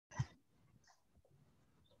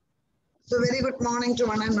So very good morning to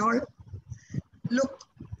one and all. Look,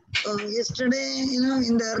 yesterday,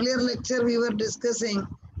 in the earlier lecture, we were discussing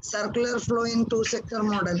circular flow in two-sector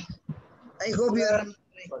model. I hope you are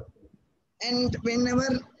remembering. And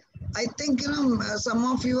whenever, I think, some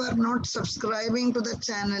of you are not subscribing to the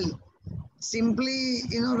channel. Simply,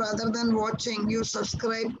 rather than watching, you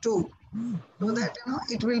subscribe too. So that,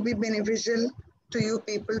 it will be beneficial to you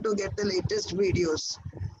people to get the latest videos.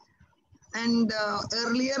 And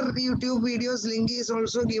earlier YouTube videos link is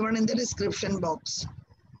also given in the description box.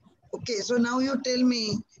 Okay, so now you tell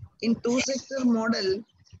me in two-sector model,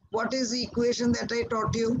 what is the equation that I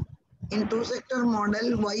taught you? In two-sector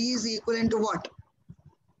model, Y is equivalent to what?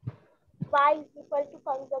 Y is equal to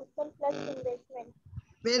consumption plus investment.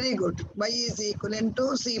 Very good. Y is equivalent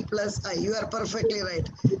to C plus I. You are perfectly right.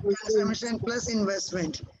 Consumption plus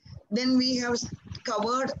investment. Then we have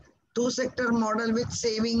covered two-sector model with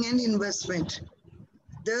saving and investment.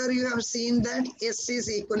 There you have seen that S is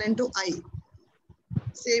equivalent to I.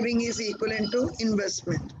 Saving is equivalent to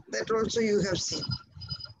investment. That also you have seen.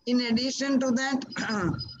 In addition to that,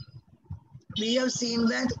 we have seen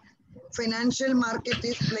that financial market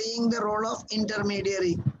is playing the role of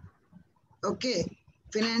intermediary. Okay.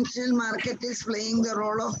 Financial market is playing the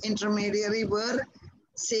role of intermediary where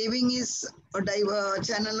saving is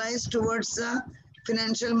channelized towards the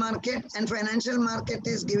financial market and financial market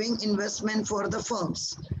is giving investment for the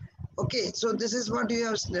firms. Okay, so this is what you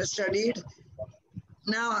have studied.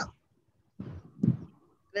 Now,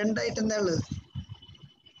 രണ്ടായിട്ട് എന്താ ഉള്ളത്?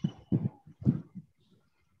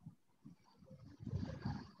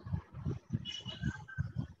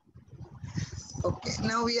 Okay,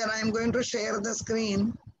 now I am going to share the screen.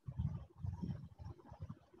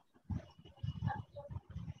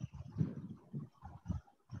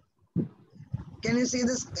 Can you see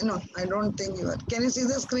this? No, I don't think you are. Can you see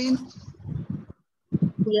the screen?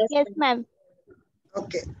 Yes, ma'am.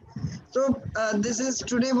 Okay. So this is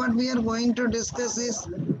today what we are going to discuss is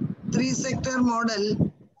three-sector model.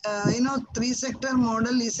 Three-sector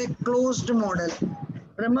model is a closed model.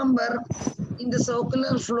 Remember, in the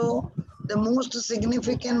circular flow, the most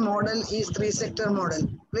significant model is three-sector model.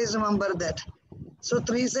 Please remember that. So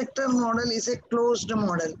three-sector model is a closed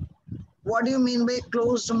model. What do you mean by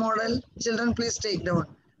closed model? Children, please take down.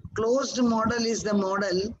 Closed model is the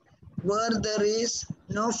model where there is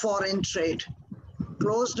no foreign trade.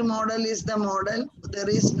 Closed model is the model,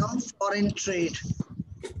 there is no foreign trade.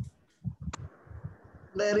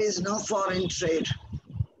 There is no foreign trade.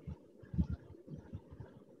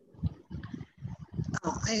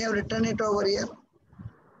 Now, I have written it over here.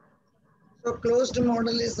 So closed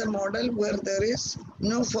model is the model where there is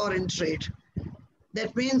no foreign trade.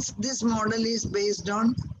 That means this model is based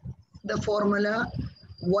on the formula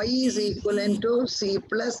Y is equivalent to C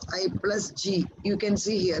plus I plus G. You can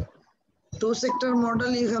see here. Two-sector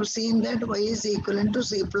model, you have seen that Y is equivalent to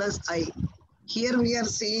C plus I. Here we are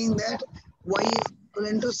seeing that Y is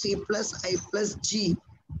equivalent to C plus I plus G.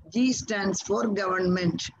 G stands for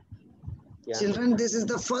government. Yeah. Children, this is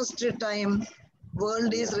the first time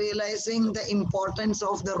world is realizing the importance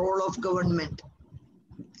of the role of government.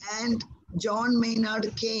 And John Maynard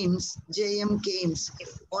Keynes, J.M. Keynes,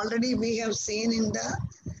 already we have seen in the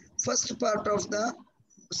first part of the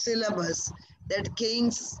syllabus that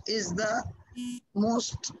Keynes is the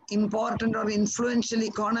most important or influential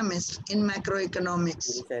economist in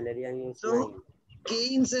macroeconomics. So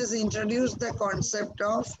Keynes has introduced the concept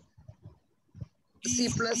of C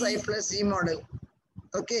plus I plus G model.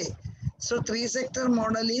 Okay, so three-sector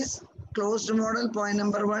model is closed model, point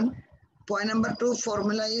number one. Point number two,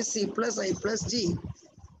 formula is C plus I plus G.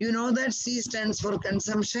 You know that C stands for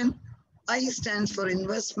consumption, I stands for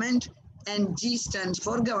investment, and G stands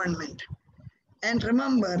for government. And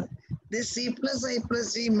remember, this C plus I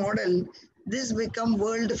plus G model, this become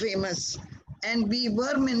world famous. And we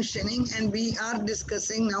were mentioning and we are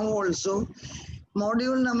discussing now also,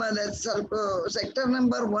 module number, that's sector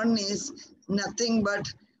number one is nothing but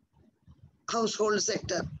household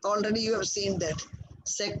sector. Already you have seen that.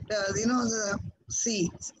 Sector, the C,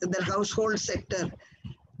 the household sector.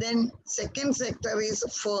 Then second sector is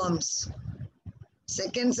firms.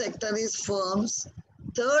 Second sector is firms.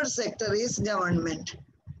 Third sector is government.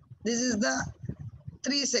 This is the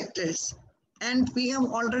three sectors. And we have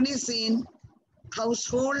already seen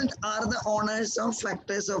household are the owners of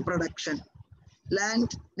factors of production. Land,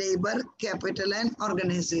 labor, capital, and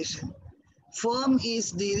organization. Firm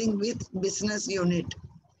is dealing with business unit.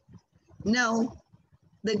 Now,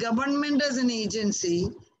 the government as an agency,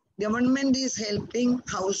 government is helping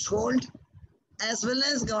household as well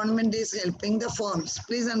as government is helping the firms.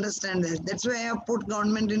 Please understand that. That's why I have put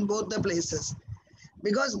government in both the places.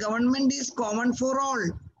 because government is common for all.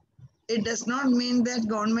 It does not mean that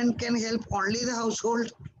government can help only the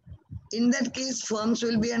household. In that case, firms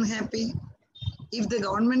will be unhappy. If the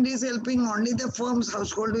government is helping only the firms,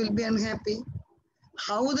 household will be unhappy.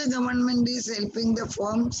 How the government is helping the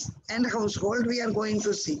firms and household, we are going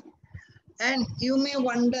to see. And you may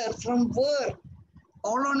wonder from where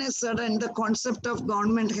all on a sudden the concept of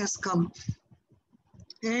government has come.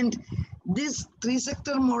 And this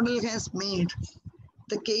three-sector model has made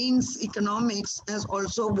the Keynes economics as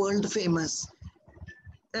also world famous.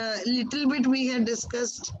 Little bit we had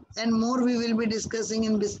discussed and more we will be discussing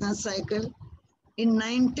in business cycle. In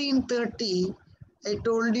 1930, I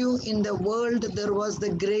told you in the world there was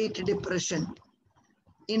the Great Depression.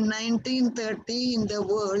 In 1930 in the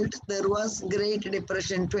world there was Great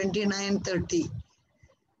Depression, 2930.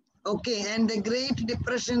 Okay, and the Great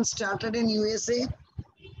Depression started in USA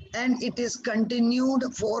and it is continued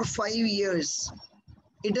for 5 years.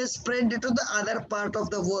 It has spread to the other part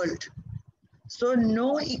of the world. So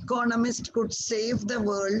no economist could save the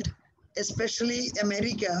world, especially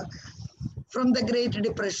America, from the Great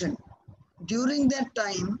Depression. During that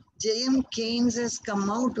time, J.M. Keynes has come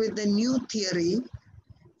out with a new theory,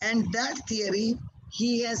 and that theory,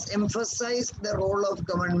 he has emphasized the role of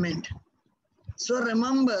government. So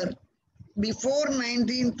remember, before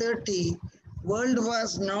 1930, world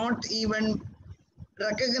was not even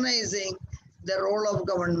recognizing the role of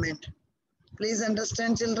government. Please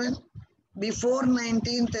understand, children. Before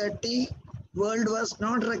 1930, world was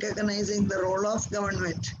not recognizing the role of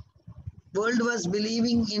government. World was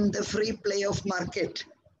believing in the free play of market.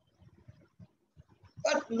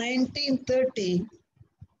 But 1930,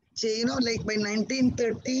 like by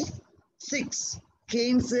 1936,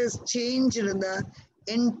 Keynes has changed the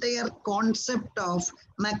entire concept of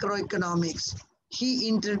macroeconomics. He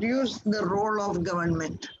introduced the role of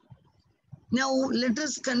government. Now let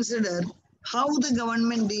us consider how the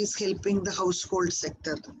government is helping the household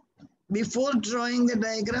sector. Before drawing the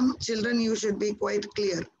diagram, children, you should be quite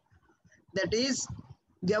clear. That is,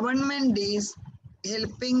 government is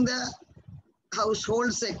helping the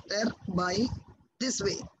household sector by this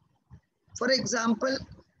way. For example,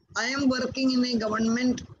 I am working in a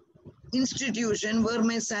government institution where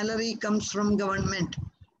my salary comes from government.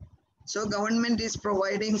 So government is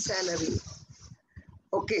providing salary.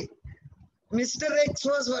 Okay. Mr. X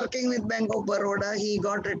was working with Bank of Baroda. He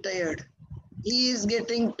got retired. He is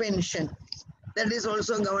getting pension. That is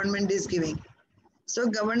also government is giving. So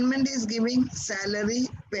government is giving salary,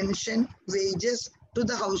 pension, wages to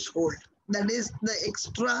the household. That is the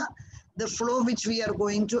extra, the flow which we are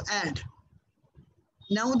going to add.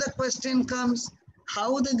 Now the question comes,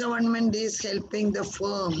 how the government is helping the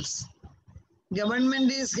firms?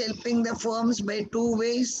 Government is helping the firms by two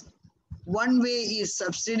ways. One way is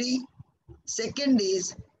subsidy. Second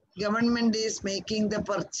is government is making the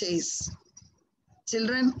purchase.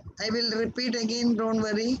 Children, I will repeat again, don't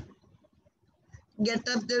worry. Get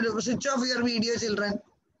up the switch off your video, children.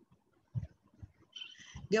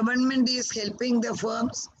 Government is helping the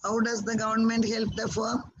firms. How does the government help the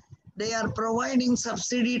firm? They are providing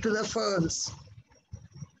subsidy to the firms.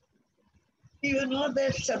 You know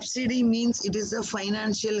that subsidy means it is a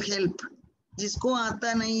financial help. Jisko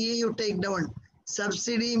aata nahi hai, you take down.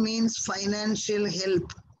 Subsidy means financial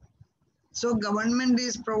help. So government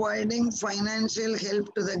is providing financial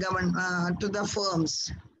help to the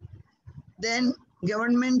firms. Then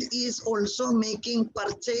government is also making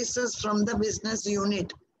purchases from the business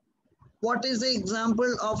unit. What is the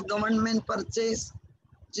example of government purchase?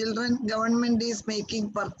 Children, government is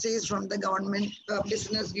making purchase from the government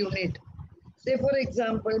business unit. Say for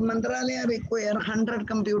example, Mantralaya require 100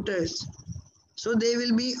 computers. So they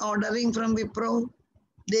will be ordering from Wipro.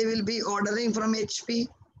 They will be ordering from HP.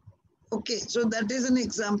 Okay, so that is an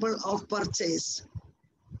example of purchase.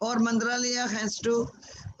 Or Mantralaya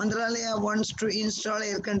wants to install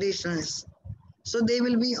air conditioners. So they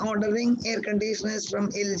will be ordering air conditioners from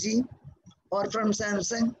LG or from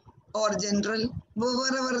Samsung or General,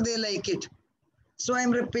 wherever they like it. So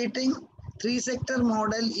I'm repeating, three-sector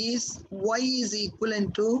model is Y is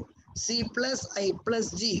equivalent to C plus I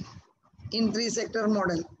plus G in three-sector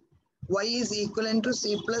model. Y is equivalent to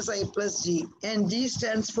C plus I plus G. And G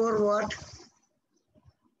stands for what?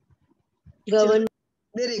 Government.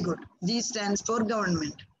 Very good. G stands for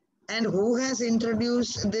government. And who has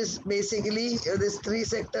introduced this basically, this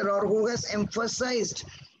three-sector, or who has emphasized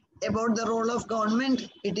about the role of government?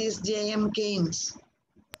 It is J.M. Keynes.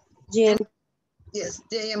 Yes,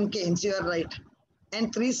 J.M. Keynes, you are right.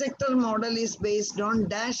 And three-sector model is based on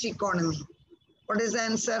dash economy. What is the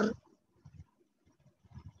answer?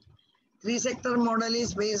 Three-sector model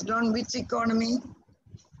is based on which economy?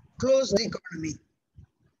 Closed economy.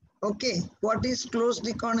 Okay, what is closed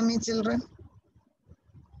economy, children?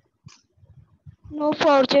 No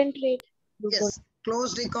foreign trade. Yes,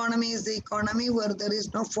 closed economy is the economy where there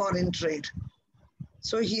is no foreign trade.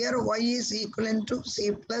 So here Y is equivalent to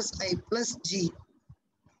C plus I plus G.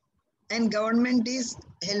 And government is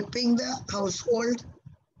helping the household.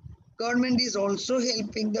 Government is also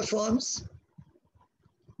helping the firms.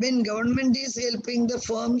 When government is helping the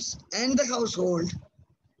firms and the household,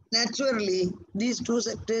 naturally, these two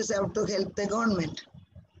sectors have to help the government.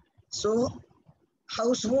 So,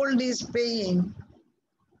 household is paying,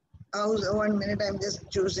 1 minute, I'm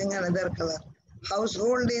just choosing another color.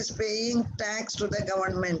 Household is paying tax to the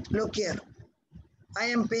government. Look here. I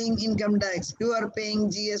am paying income tax. You are paying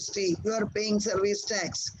GST. You are paying service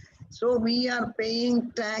tax. So, we are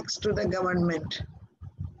paying tax to the government.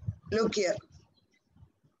 Look here.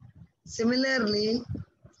 Similarly,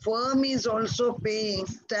 firm is also paying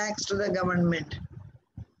tax to the government.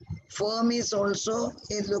 Firm is also,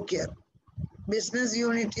 look here, business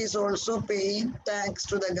unit is also paying tax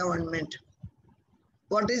to the government.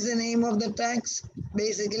 What is the name of the tax?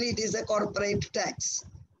 Basically, it is a corporate tax.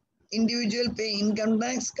 Individual pay income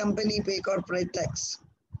tax, company pay corporate tax.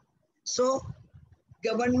 So,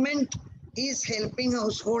 government is helping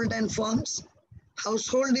household and firms.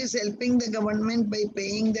 Household is helping the government by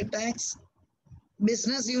paying the tax.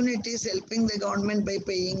 Business unit is helping the government by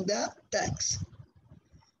paying the tax.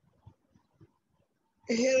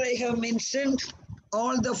 Here I have mentioned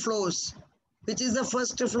all the flows. Which is the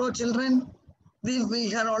first flow, children? We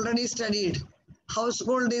have already studied.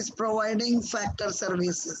 Household is providing factor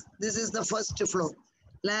services. This is the first flow.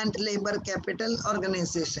 Land, labor, capital,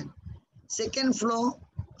 organization. Second flow,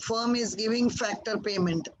 firm is giving factor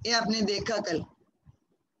payment. ये आपने देखा कल.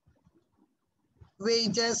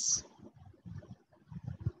 Wages,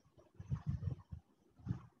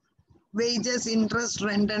 interest,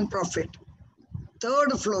 rent and profit.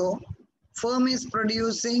 Third flow, firm is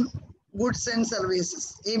producing goods and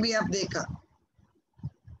services. ये भी आप देखा.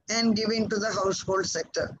 And giving to the household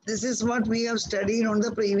sector. This is what we have studied on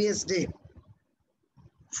the previous day.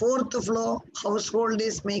 Fourth flow, household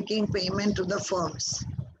is making payment to the firms.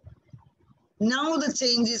 Now the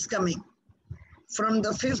change is coming. From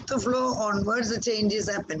the fifth flow onwards, the change is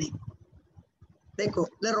happening. Dekho,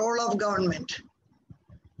 the role of government.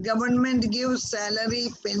 Government gives salary,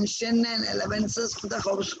 pension and allowances to the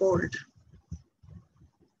household.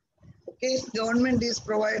 Okay, government is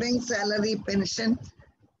providing salary, pension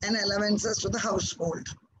and allowances to the household.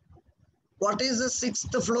 What is the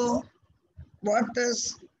sixth flow? What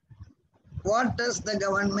does the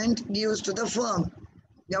government gives to the firm?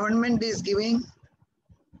 Government is giving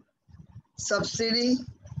subsidy.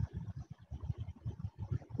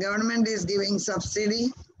 Government is giving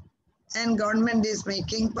subsidy and government is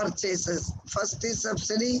making purchases. First is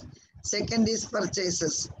subsidy, second is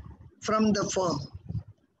purchases from the firm.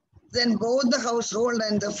 Then both the household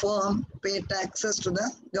and the firm pay taxes to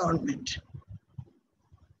the government.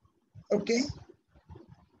 Okay.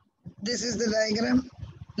 This is the diagram.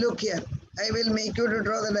 Look here. I will make you to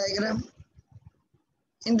draw the diagram.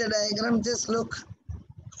 In the diagram, just look.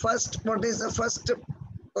 First, what is the first,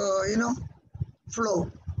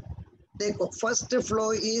 flow? First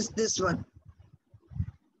flow is this one.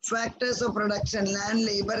 Factors of production, land,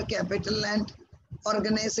 labor, capital, and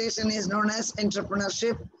organization is known as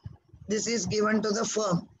entrepreneurship. This is given to the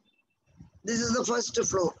firm. This is the first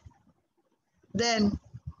flow. Then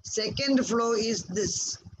second flow is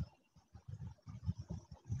this.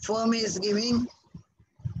 Firm is giving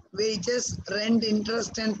wages, rent,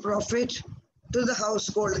 interest, and profit to the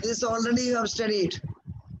household. This already you have studied.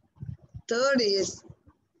 Third is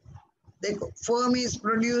the firm is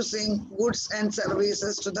producing goods and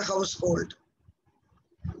services to the household.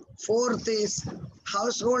 Fourth is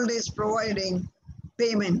household is providing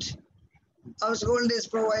payment. Household is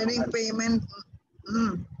providing payment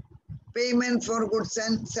for goods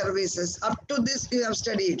and services. Up to this you have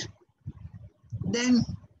studied. Then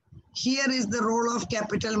here is the role of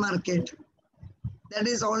capital market. That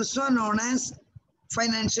is also known as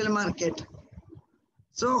financial market.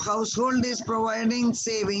 So household is providing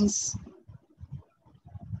savings.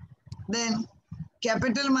 Then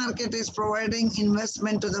capital market is providing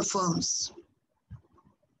investment to the firms.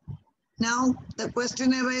 Now the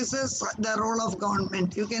question arises, the role of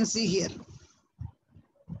government. You can see here.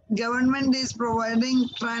 Government is providing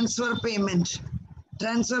transfer payment.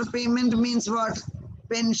 Transfer payment means what?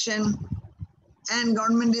 Pension. And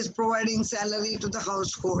government is providing salary to the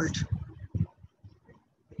household.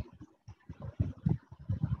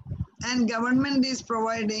 And government is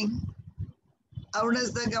providing, how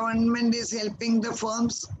does the government is helping the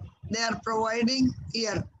firms? They are providing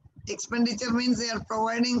here. Expenditure means they are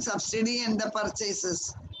providing subsidy and the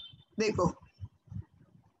purchases. Dekho.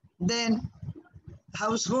 Then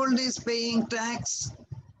household is paying tax.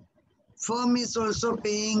 Firm is also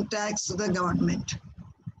paying tax to the government.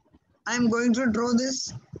 I am going to draw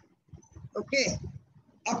this. Okay.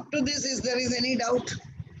 Up to this, if there is any doubt,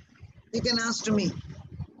 you can ask to me.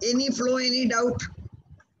 Any flow, any doubt?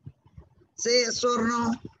 Say yes or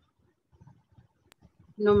no.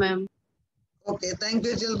 No, ma'am. Okay, thank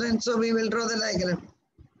you, children. So we will draw the diagram.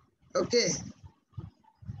 Okay.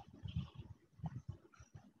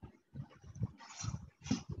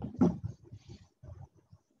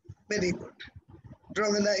 Very good.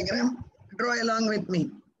 Draw the diagram. Draw along with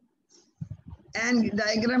me. And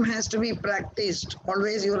diagram has to be practiced.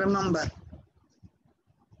 Always you remember.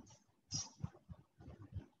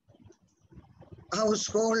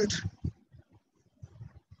 Household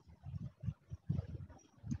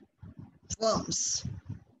firms.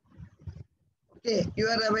 Okay, you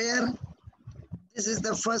are aware this is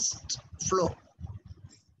the first flow.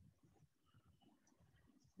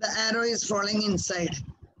 The arrow is falling inside.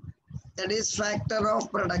 That is factor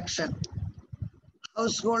of production.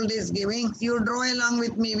 Household is giving. You draw along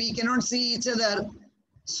with me. We cannot see each other.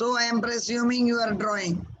 So I am presuming you are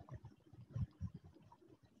drawing.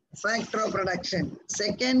 Factor of production.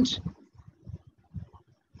 Second,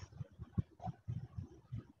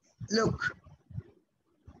 look.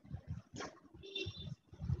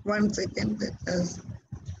 1 second. Let us.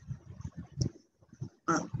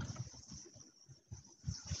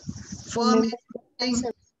 Firm is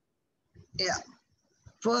making, yeah.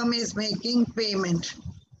 Firm is making payment.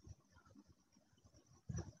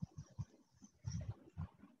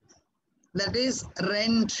 That is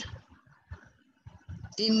rent,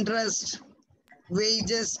 interest,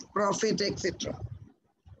 wages, profit, etc.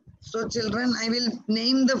 So children, I will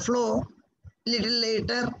name the flow little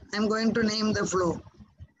later. I'm going to name the flow.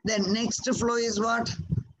 Then next flow is what?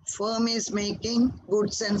 Firm is making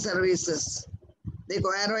goods and services. The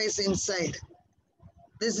arrow is inside.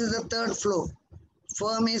 This is the third flow.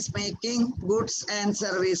 Firm is making goods and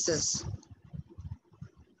services.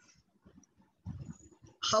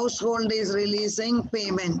 Household is releasing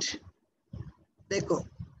payment. Dekho.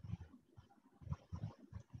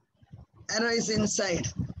 Arrow is inside.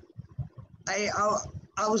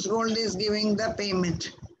 Household is giving the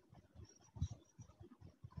payment.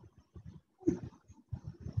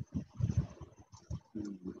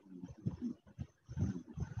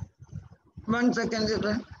 One second,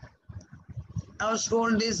 children.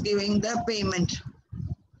 Household is giving the payment.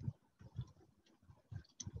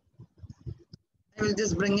 I will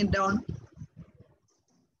just bring it down.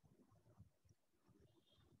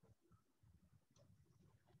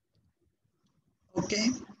 Okay.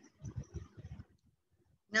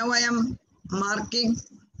 Now I am marking.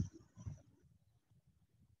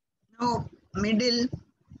 Now middle,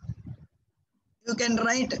 you can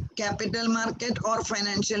write capital market or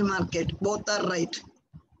financial market. Both are right.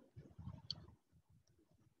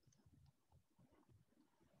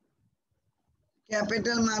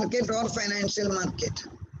 Capital market or financial market.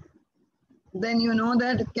 Then you know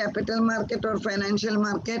that capital market or financial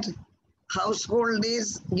market, household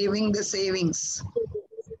is giving the savings.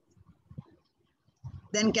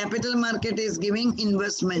 Then capital market is giving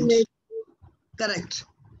investment. Correct.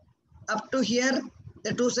 Up to here,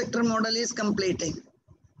 the two sector model is completing.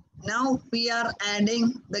 Now we are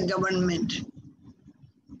adding the government.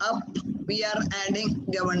 Up, we are adding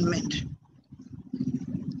government.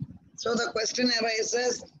 So the question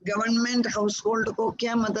arises, government household को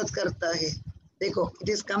क्या मदद करता है? देखो, it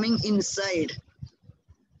is coming inside.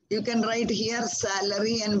 You can write here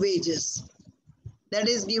salary and wages. That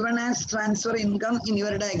is given as transfer income in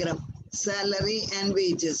your diagram. Salary and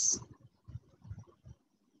wages.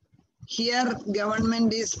 Here,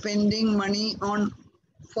 government is spending money on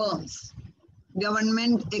firms.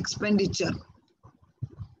 Government expenditure.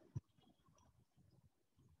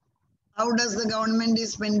 How does the government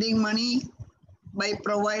is spending money? By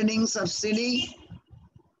providing subsidy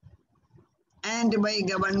and by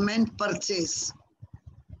government purchase.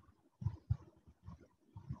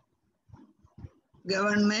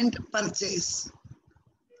 Government purchase.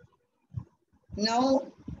 Now,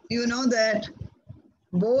 you know that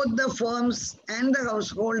both the firms and the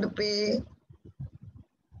household pay.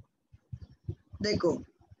 Dekho,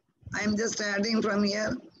 I am just adding from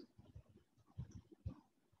here.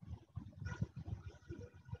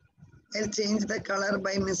 I'll change the color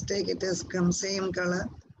by mistake. It has come same color.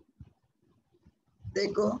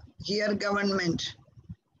 Dekho, here government.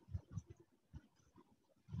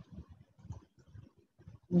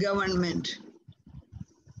 Government.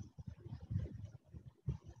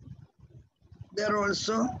 There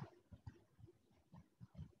also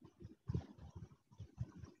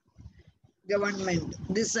government.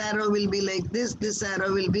 This arrow will be like this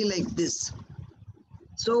arrow will be like this.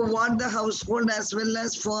 So what the household as well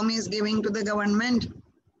as firm is giving to the government,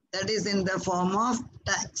 that is in the form of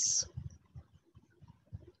tax.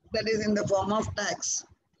 That is in the form of tax.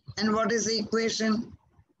 And what is the equation?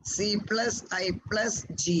 C plus I plus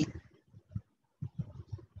G.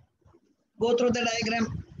 Go through the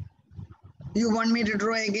diagram. You want me to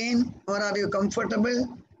draw again, or are you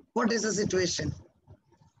comfortable? What is the situation?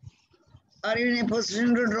 Are you in a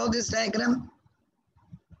position to draw this diagram?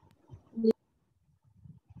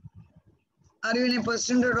 Are you in a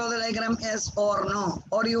position to draw the diagram, yes or no?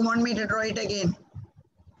 Or you want me to draw it again?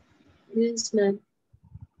 Yes, ma'am.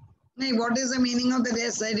 No, what is the meaning of the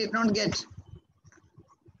yes? I did not get.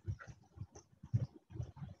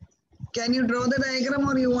 Can you draw the diagram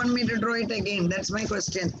or you want me to draw it again? That's my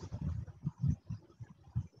question.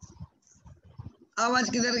 आवाज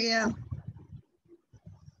किधर गया?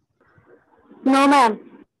 No, ma'am.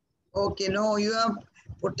 Okay, no, you are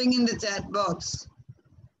putting in the chat box.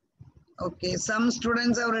 Okay, some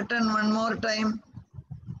students have written one more time.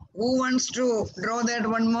 Who wants to draw that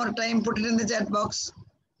one more time? Put it in the chat box.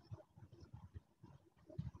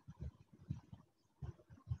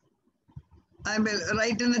 I will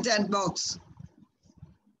write in the chat box.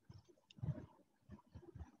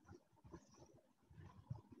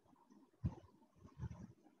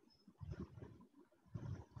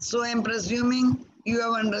 So I am presuming you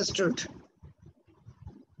have understood.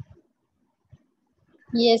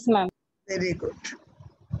 Yes, ma'am. Very good.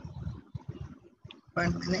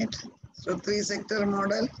 1 minute. So 3-sector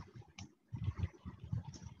model.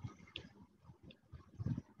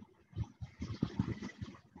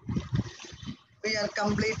 We are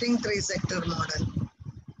completing 3-sector model.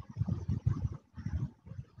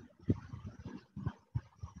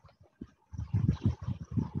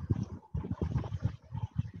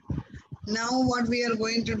 Now what we are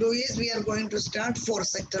going to do is we are going to start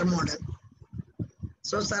 4-sector model.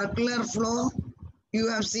 So circular flow, you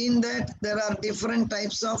have seen that there are different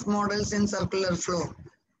types of models in circular flow.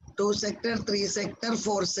 2-sector, 3-sector,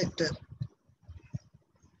 4-sector.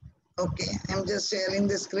 Okay, I'm just sharing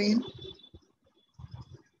the screen.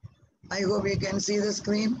 I hope you can see the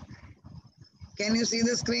screen. Can you see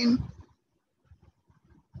the screen?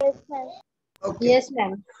 Yes, ma'am. Okay. Yes,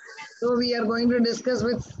 ma'am. So we are going to discuss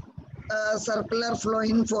with circular flow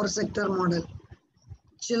in 4-sector model.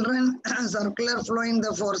 Children, circular flow in the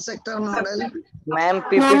 4-sector model. Ma'am No,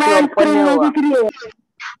 PPT ma'am. Open नहीं हुआ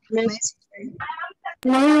Next.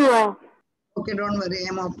 नहीं हुआ. Okay, don't worry,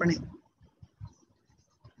 I'm opening.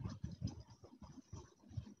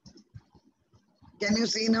 Can you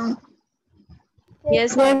see now?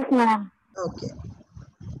 Yes, ma'am. Okay.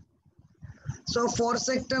 So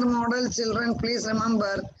 4-sector model, children, please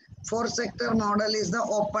remember, 4-sector model is the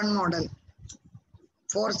open model.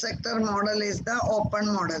 4-sector model is the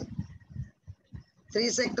open model.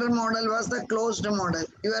 3-sector model was the closed model.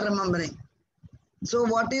 You are remembering. So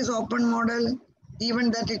what is open model?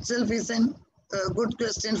 Even that itself is a good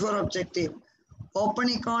question for objective. Open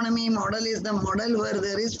economy model is the model where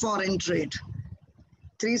there is foreign trade.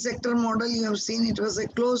 3-sector model, you have seen it was a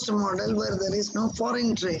closed model where there is no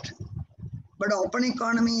foreign trade. But open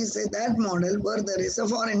economy is that model where there is a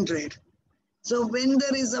foreign trade. So when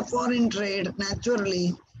there is a foreign trade,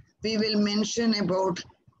 naturally, we will mention about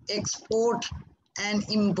export and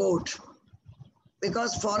import.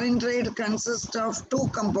 Because foreign trade consists of 2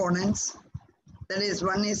 components. That is,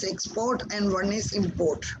 one is export and one is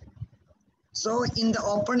import. So in the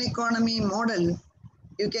open economy model,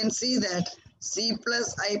 you can see that C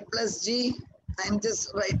plus I plus G, I'm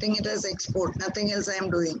just writing it as export, nothing else I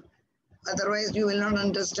am doing. Otherwise, you will not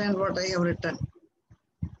understand what I have written.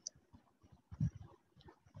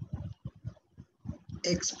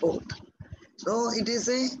 Export. So it is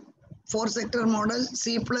a 4-sector model,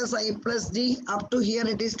 C plus I plus G, up to here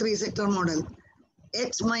it is 3-sector model.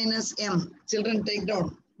 X minus M, children take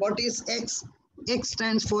down. What is X? X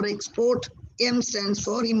stands for export, M stands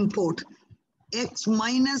for import. X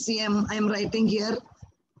minus M, I am writing here,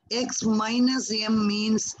 X minus M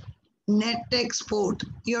means net export.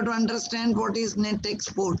 You have to understand what is net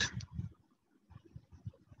export.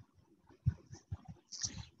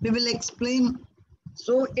 We will explain.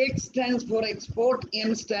 So X stands for export,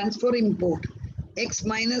 M stands for import. X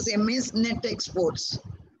minus M is net exports.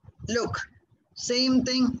 Look, same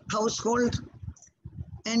thing, household.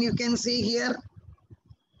 And you can see here,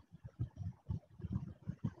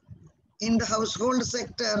 in the household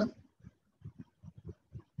sector,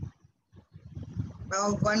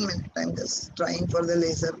 now 1 minute, I'm just trying for the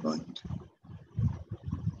laser point.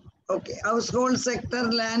 Okay, household sector,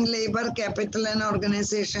 land, labor, capital and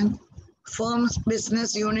organization, firms,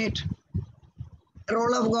 business unit.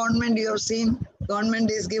 Role of government, you have seen. Government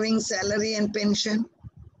is giving salary and pension.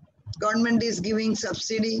 Government is giving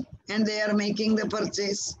subsidy and they are making the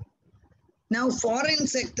purchase. Now foreign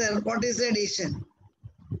sector, what is the addition?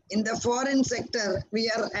 In the foreign sector, we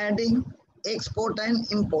are adding export and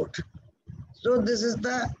import. So this is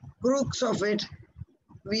the crux of it.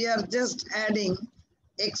 We are just adding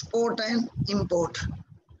export and import.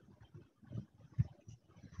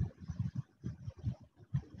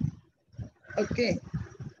 Okay.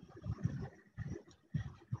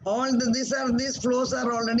 These flows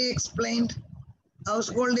are already explained.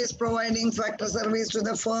 Household is providing factor service to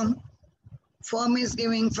the firm. Firm is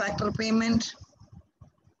giving factor payment.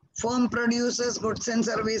 Firm produces goods and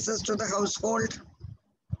services to the household.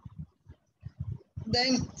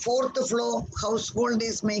 Then fourth flow, household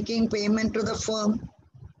is making payment to the firm.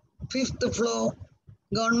 Fifth flow,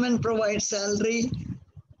 government provides salary,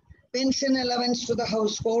 pension allowance to the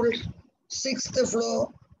household. Sixth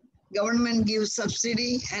flow, government gives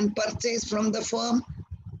subsidy and purchase from the firm.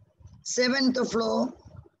 Seventh flow,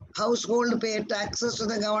 household pay taxes to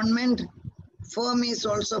the government. Firm is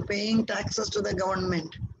also paying taxes to the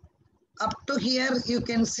government. Up to here, you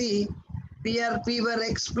can see we were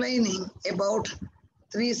explaining about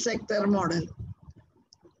three-sector model.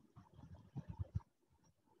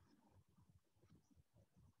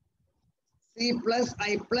 C plus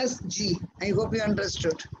I plus G. I hope you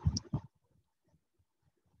understood.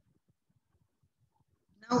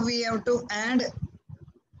 Now we have to add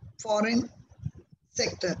foreign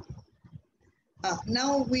sector.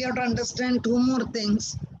 Now we have to understand two more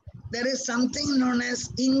things. There is something known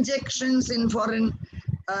as injections in foreign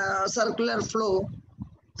circular flow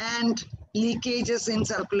and leakages in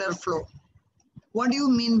circular flow. What do you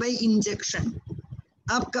mean by injection?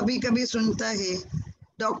 आप कभी कभी सुनता है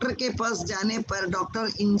doctor के पास जाने पर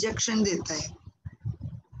doctor injection देता है.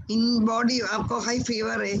 इन बॉडी आपको हाई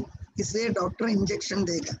फीवर है इसलिए डॉक्टर इंजेक्शन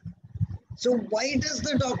देगा. So why does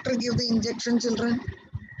the doctor give the injection, children?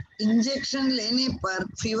 Injection लेने पर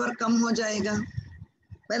फीवर कम हो जाएगा,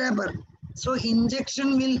 बराबर. So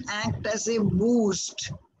injection will act as a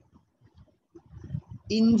boost.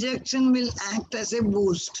 Injection will act as a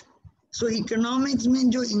boost. So economics में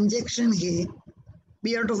जो injection है,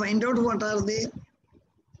 we have to find out what are they.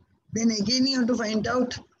 Then again you have to find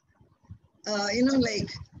out, like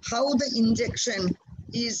how the injection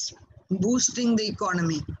is boosting the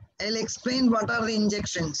economy. I'll explain what are the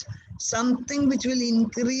injections. Something which will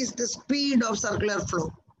increase the speed of circular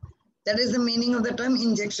flow. That is the meaning of the term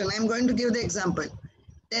injection. I'm going to give the example.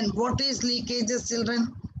 Then what is leakages,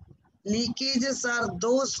 children? Leakages are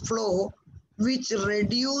those flow which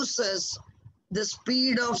reduces the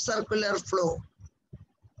speed of circular flow.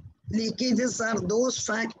 Leakages are those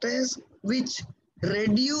factors which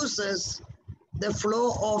reduces the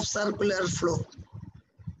flow of circular flow.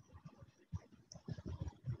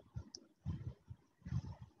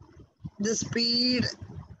 The speed,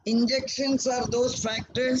 injections are those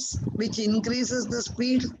factors which increases the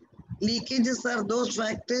speed. Leakages are those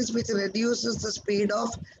factors which reduces the speed of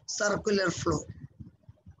circular flow.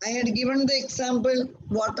 I had given the example.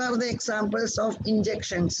 What are the examples of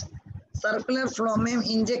injections? Circular flow में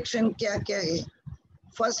injection क्या है?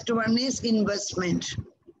 First one is investment.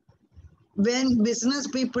 When business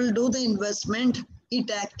people do the investment,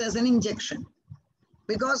 it acts as an injection.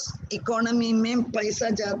 Because economy में पैसा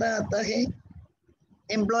ज़्यादा आता है,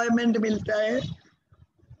 employment मिलता है,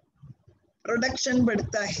 production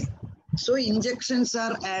बढ़ता है. So injections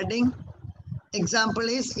are adding. Example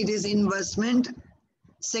is it is investment.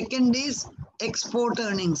 Second is export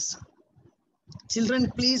earnings.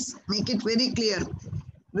 Children, please make it very clear.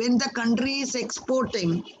 When the country is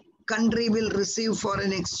exporting, country will receive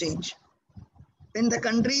foreign exchange. When the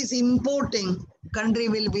country is importing, country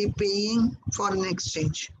will be paying foreign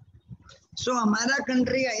exchange. So हमारा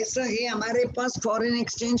country ऐसा है, हमारे पास foreign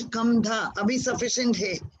exchange कम था, अभी sufficient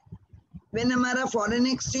है. When हमारा foreign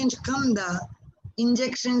exchange कम था,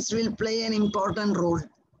 injections will play an important role.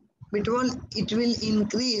 It will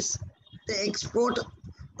increase the export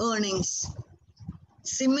earnings.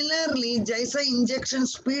 Similarly, जैसा injection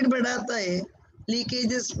speed बढ़ाता है,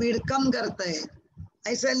 leakages speed कम करता है.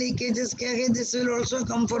 ऐसा leakages क्या है? This will also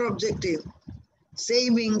come for objective.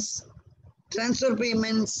 Savings, transfer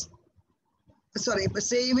payments,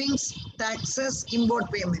 savings, taxes,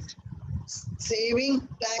 import payment. Saving,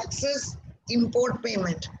 taxes, import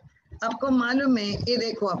payment. आपको मालूम है, ये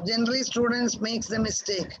देखो आप, generally students makes the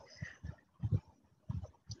mistake.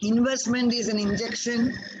 Investment is an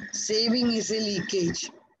injection, saving is a leakage.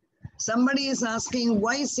 Somebody is asking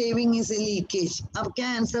why saving is a leakage. अब क्या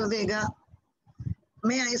answer देगा?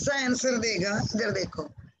 मैं ऐसा आंसर देगा, इधर देखो.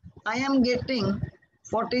 I am getting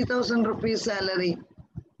 40,000 rupees salary.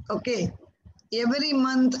 Okay. Every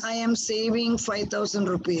month I am saving 5,000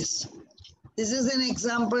 rupees. This is an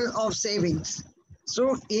example of savings.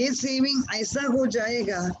 So ये saving ऐसा हो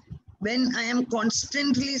जाएगा when I am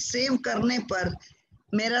constantly save करने पर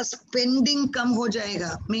मेरा spending कम हो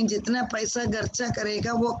जाएगा. मैं जितना पैसा खर्चा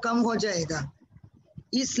करेगा वो कम हो जाएगा.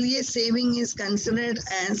 इसलिए saving is considered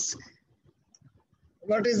as,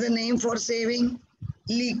 what is the name for saving?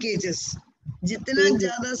 Leakages. जितना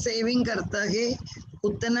ज्यादा saving करता है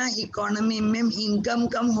उतना इकोनॉमी में इनकम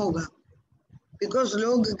कम होगा, बिकॉज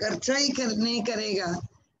लोग खर्चा ही नहीं करेगा,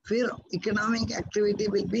 फिर economic activity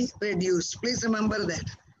will be reduced. Please remember that.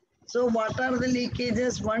 So what are the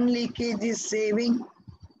leakages? One leakage is saving,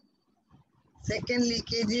 second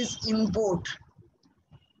leakage is import.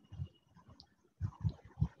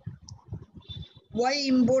 Why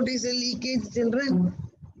import is a leakage, children?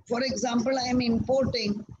 For example, I am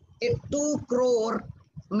importing a 2 crore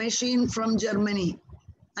machine from Germany.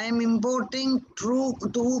 I am importing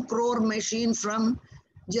 2 crore machine from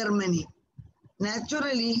Germany.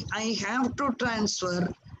 Naturally, I have to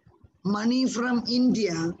transfer money from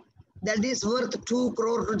India that is worth 2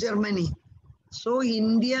 crore to Germany. So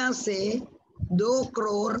India से 2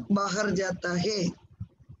 crore बाहर जाता है.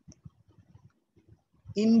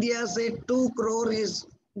 India से 2 crore is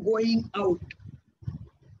going out.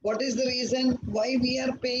 What is the reason why we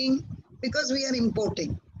are paying? Because we are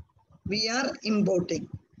importing. We are importing.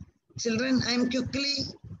 Children, I am quickly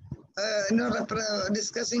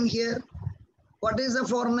discussing here. What is the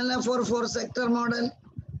formula for 4-sector model?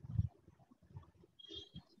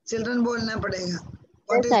 Children, बोलना पड़ेगा.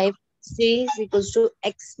 What is C is equals to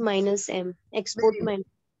X minus M. Export minus.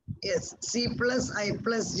 Yes, C plus I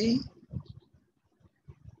plus G.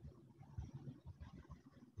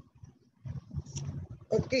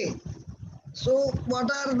 Okay. So what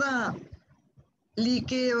are the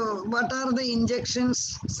leakage? What are the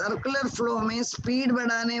injections? Circular flow में speed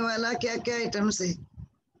बढ़ाने वाला क्या क्या items है?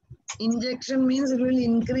 Injection means it will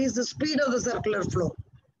increase the speed of the circular flow.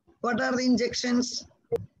 What are the injections?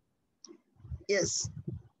 Yes.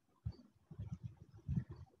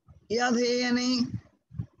 याद है या नहीं?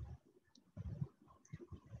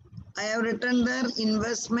 I have written there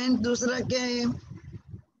investment. दूसरा क्या है?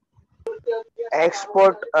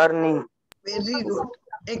 Export earning. Very good.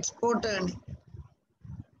 Export earning.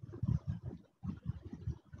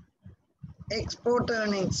 Export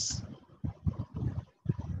earnings.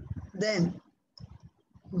 Then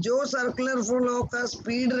जो circular flow का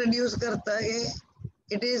speed reduce करता है,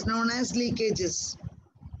 it is known as leakages.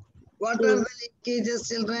 What are the leakages,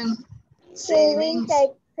 children? Saving,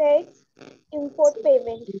 taxes, import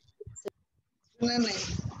payment.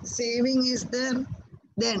 नहीं, saving is there.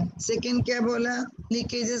 Then second क्या बोला?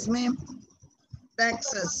 Leakages में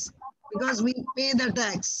taxes, because we pay the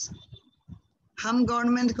tax. हम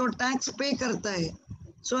government को tax पे करता है,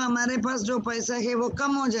 सो हमारे पास जो पैसा है वो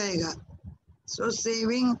कम हो जाएगा. सो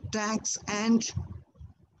saving, tax and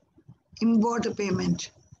import payment.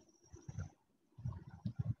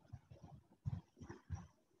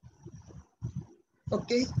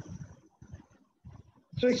 Okay.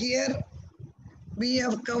 So here we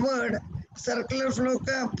have covered circular flow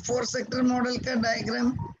का 4-sector model का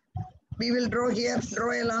diagram. We will draw here.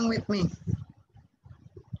 Draw along with me.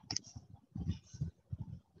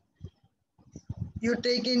 You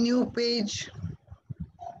take a new page.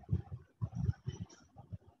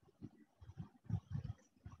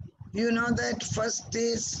 You know that first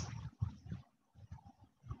is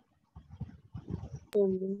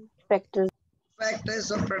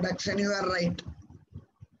factors of production. You are right.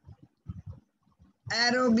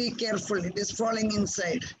 Arrow, be careful. It is falling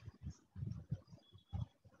inside.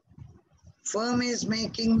 Firm is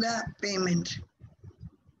making the payment.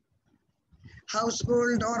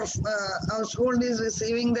 Household or household is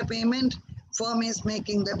receiving the payment. Firm is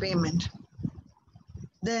making the payment.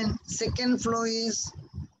 Then second flow is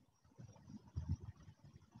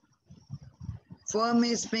firm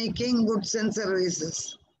is making goods and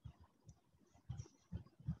services.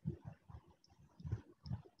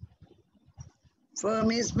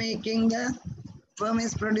 Firm is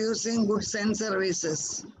producing goods and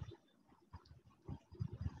services.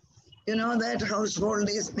 You know that household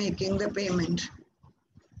is making the payment.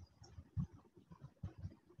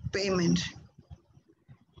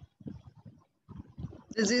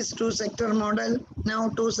 This is 2-sector model. Now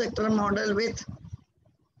 2-sector model with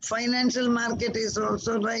financial market is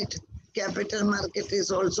also right. Capital market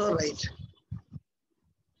is also right.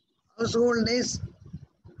 Household is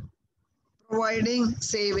providing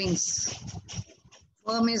savings.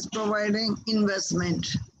 Firm is providing investment.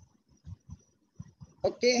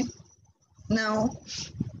 Okay. Now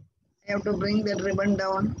I have to bring that ribbon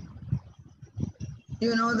down.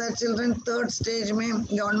 You know that children, third stage mein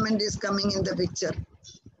government is coming in the picture.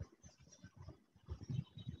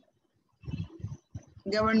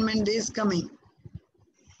 Government is coming.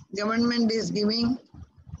 Government is giving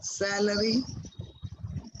salary,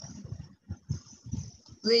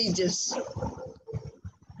 wages.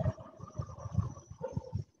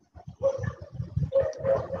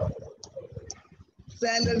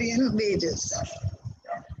 Salary and wages.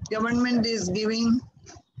 Government is giving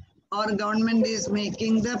or government is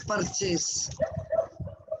making the purchase.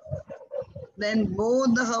 Then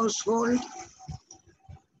both the household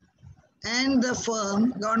and the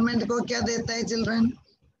firm, government को क्या देता है children?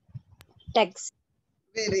 Tax.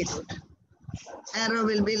 Very good. Arrow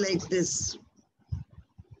will be like this.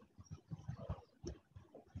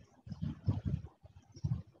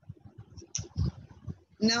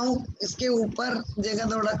 Now इसके ऊपर जगह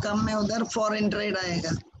थोड़ा कम है, उधर फॉरेन ट्रेड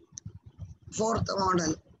आएगा. Fourth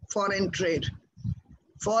model foreign trade.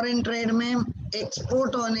 Foreign trade में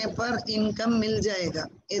एक्सपोर्ट होने पर इनकम मिल जाएगा.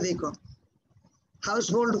 ये देखो,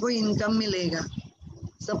 हाउस होल्ड को इनकम मिलेगा.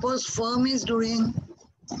 Suppose firm is doing,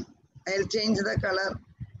 I will change the colour.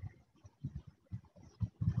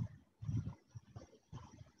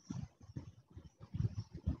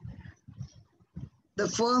 The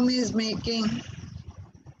firm is making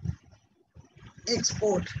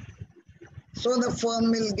export, so the firm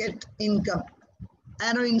will get income.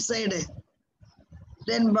 Arrow inside है.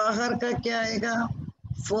 Then बाहर का क्या आएगा?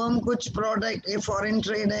 Firm कुछ प्रोडक्ट, ये फॉरेन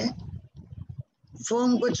ट्रेड है,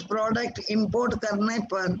 फर्म कुछ प्रोडक्ट इंपोर्ट करने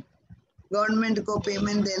पर गवर्नमेंट को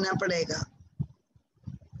पेमेंट देना पड़ेगा.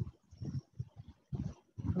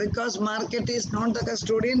 Because market is not the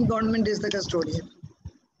custodian, government is the custodian.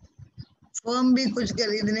 Firm भी कुछ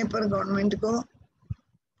खरीदने पर गवर्नमेंट को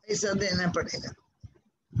पैसा देना पड़ेगा.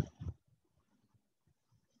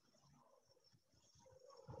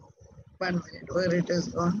 One minute, where it has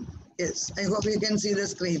gone? Yes, I hope you can see the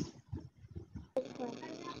screen.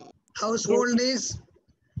 Household is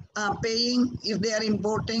paying if they are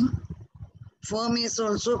importing. Firm is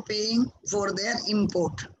also paying for their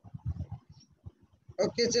import.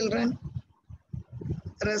 Okay, children.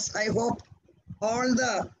 Rest, I hope all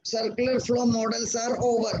the circular flow models are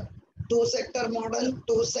over. 2-sector model,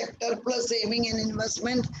 2-sector plus saving and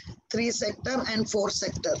investment, 3-sector and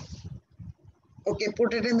 4-sector. Okay,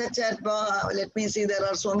 put it in the chat bar. Let me see, there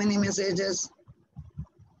are so many messages.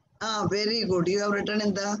 Very good. You have written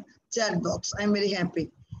in the chat box. I'm very happy.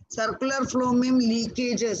 Circular flow means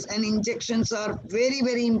leakages and injections are very,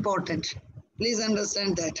 very important. Please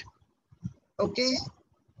understand that. Okay.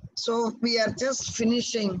 So we are just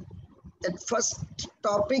finishing that first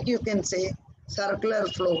topic, you can say, circular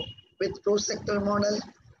flow with 2-sector model,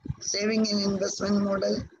 saving and investment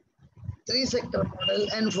model, 3-sector model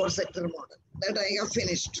and 4-sector model. That I have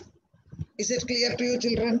finished. Is it clear to you,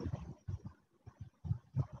 children?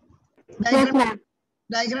 Yes, ma'am.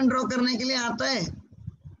 Diagram draw करने के लिए आता है?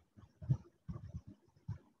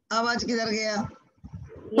 आवाज किधर गया?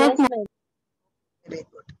 Yes, ma'am. Very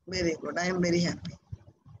good, very good. I am very happy.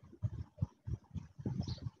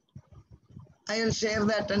 I will share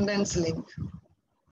the attendance link.